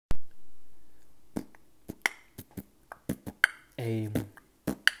Hey,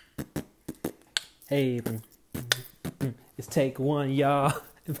 hey, it's take one, y'all.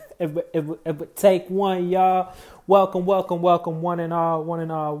 Take one, y'all. Welcome, one and all,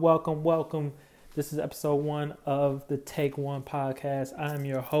 welcome. This is episode 1 of the Take One podcast. I'm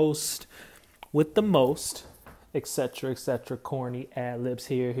your host with the most, etc., corny ad libs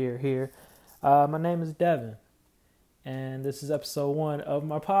here. My name is Devin, and this is episode 1 of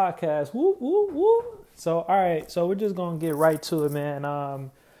my podcast. Woo, woo, woo. So, all right, so we're just gonna get right to it, man.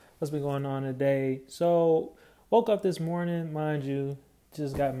 What's been going on today? So, woke up this morning, mind you,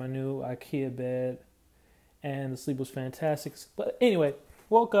 just got my new IKEA bed, and the sleep was fantastic. But anyway,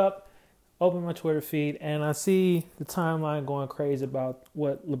 woke up, opened my Twitter feed, and I see the timeline going crazy about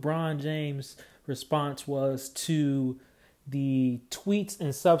what LeBron James' response was to the tweets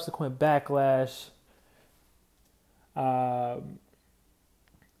and subsequent backlash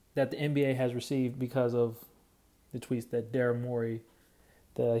that the NBA has received because of the tweets that Daryl Morey,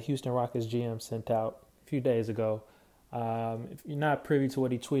 the Houston Rockets GM, sent out a few days ago. If you're not privy to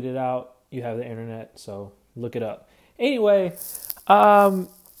what he tweeted out, you have the internet, so look it up. Anyway, I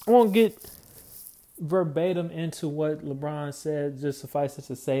won't get verbatim into what LeBron said. Just suffice it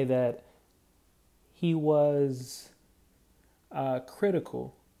to say that he was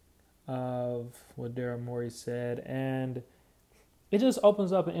critical of what Daryl Morey said, and it just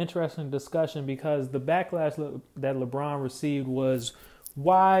opens up an interesting discussion because the backlash that LeBron received was,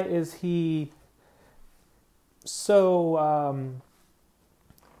 why is he so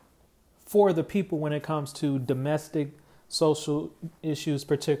for the people when it comes to domestic social issues,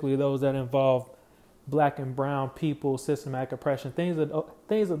 particularly those that involve black and brown people, systematic oppression, things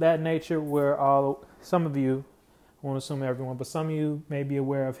of that nature, where some of you, I won't assume everyone, but some of you may be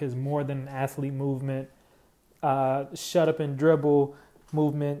aware of his More Than an Athlete movement, shut up and dribble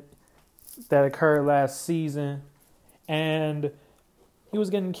movement that occurred last season. And he was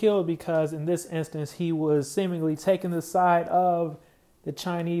getting killed because in this instance, he was seemingly taking the side of the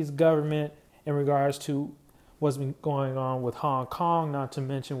Chinese government in regards to what's been going on with Hong Kong, not to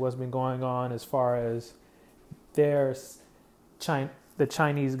mention what's been going on as far as the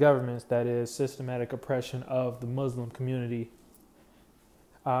Chinese government's, that is, systematic oppression of the Muslim community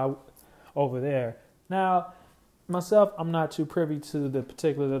over there. Now, myself, I'm not too privy to the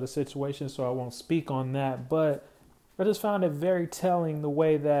particulars of the situation, so I won't speak on that, but I just found it very telling the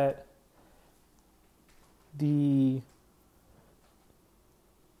way that we'll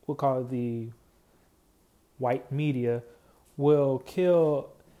call it the white media, will kill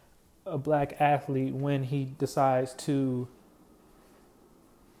a black athlete when he decides to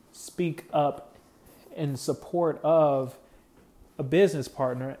speak up in support of a business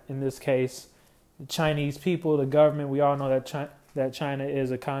partner, in this case, the Chinese people, the government. We all know that China is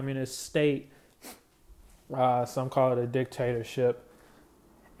a communist state. Some call it a dictatorship.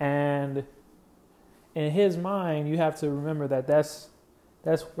 And in his mind, you have to remember that that's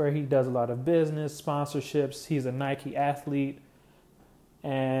where he does a lot of business, sponsorships. He's a Nike athlete.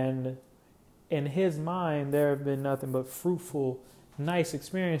 And in his mind, there have been nothing but fruitful, nice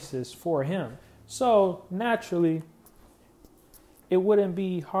experiences for him. So naturally, it wouldn't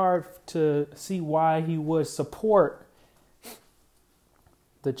be hard to see why he would support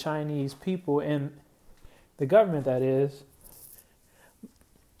the Chinese people and the government, that is,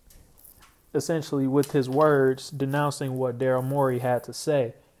 essentially with his words denouncing what Daryl Morey had to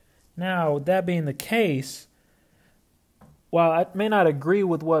say. Now, that being the case, while I may not agree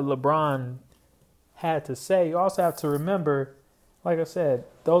with what LeBron had to say, you also have to remember, like I said,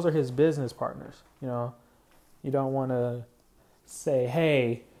 those are his business partners. You know, you don't want to say,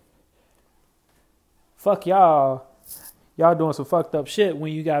 hey, fuck y'all doing some fucked up shit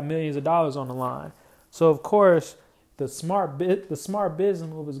when you got millions of dollars on the line. So of course, the smart business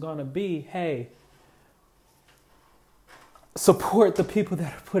move is going to be, hey, support the people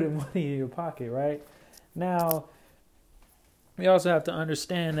that are putting money in your pocket, right? Now, we also have to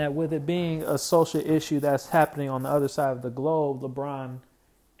understand that with it being a social issue that's happening on the other side of the globe, LeBron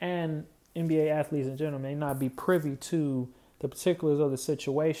and NBA athletes in general may not be privy to the particulars of the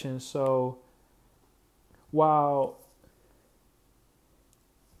situation. So while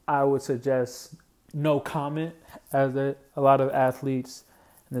I would suggest no comment, as a lot of athletes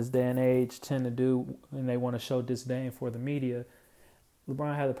in this day and age tend to do when they want to show disdain for the media,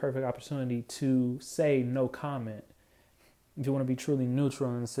 LeBron had the perfect opportunity to say no comment. If you want to be truly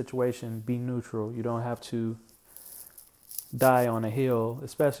neutral in the situation, be neutral. You don't have to die on a hill,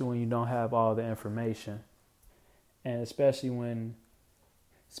 especially when you don't have all the information. And especially when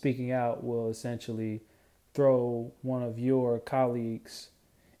speaking out will essentially throw one of your colleagues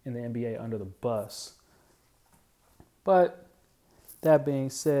in the NBA under the bus. But that being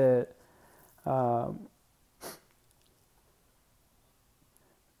said, um,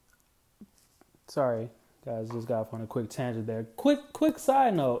 sorry, guys, just got off on a quick tangent there. Quick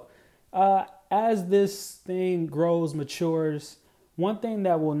side note. As this thing grows, matures, one thing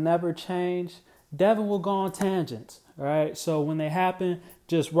that will never change, Devin will go on tangents. All right. So when they happen,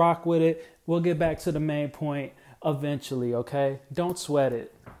 just rock with it. We'll get back to the main point eventually. Okay. Don't sweat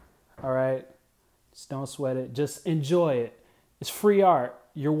it. All right. Just don't sweat it. Just enjoy it. It's free art.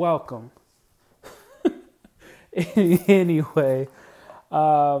 You're welcome. Anyway,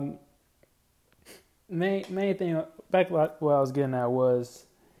 main thing back what I was getting at was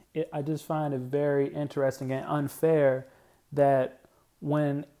I just find it very interesting and unfair that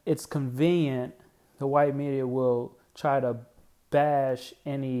when it's convenient, the white media will try to bash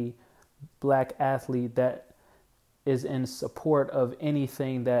any black athlete that is in support of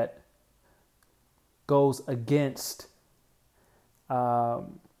anything that goes against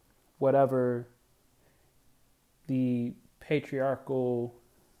whatever the patriarchal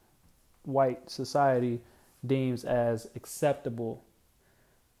white society deems as acceptable.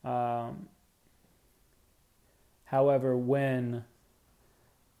 However, when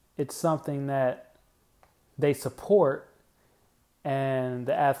it's something that they support and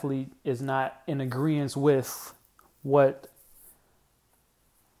the athlete is not in agreement with what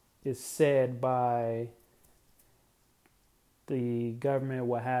is said by the government,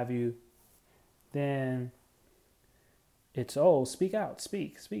 what have you, then it's, oh, speak out,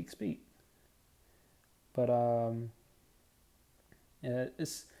 speak. But yeah,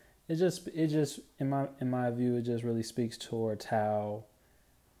 it just in my view, it just really speaks towards how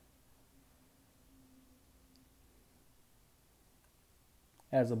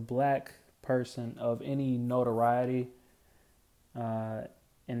as a black person of any notoriety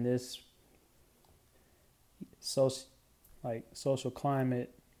in this social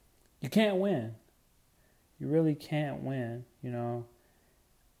climate, you can't win. You really can't win, you know.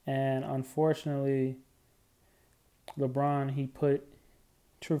 And unfortunately, LeBron,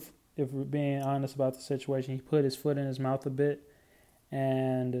 if we're being honest about the situation, he put his foot in his mouth a bit.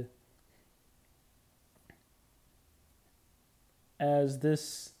 And as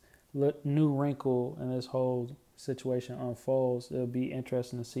this new wrinkle in this whole situation unfolds, it'll be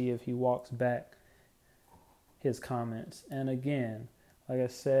interesting to see if he walks back his comments. And again, like I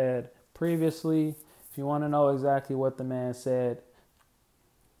said previously, if you want to know exactly what the man said,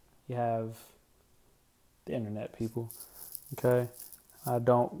 you have the internet, people. Okay? I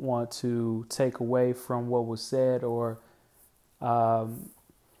don't want to take away from what was said or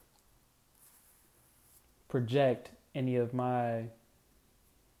project any of my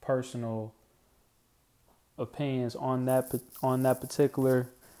personal opinions on that particular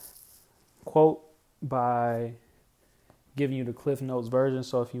quote by giving you the Cliff Notes version.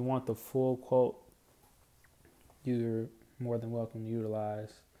 So if you want the full quote, you're more than welcome to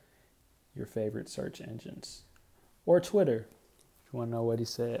utilize your favorite search engines or Twitter if you want to know what he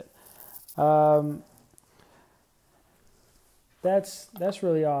said. That's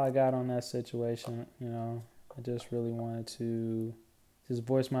really all I got on that situation. You know, I just really wanted to just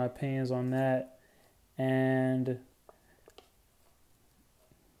voice my opinions on that, and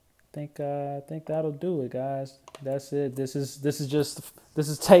I think that'll do it, guys. That's it. This is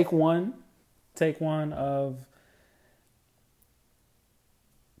take one of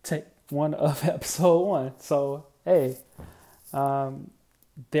episode 1. So hey,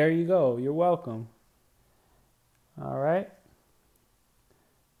 there you go. You're welcome. All right.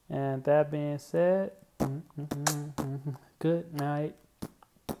 And that being said, good night.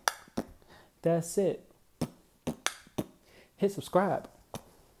 That's it. Hit subscribe.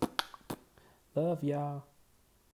 Love y'all.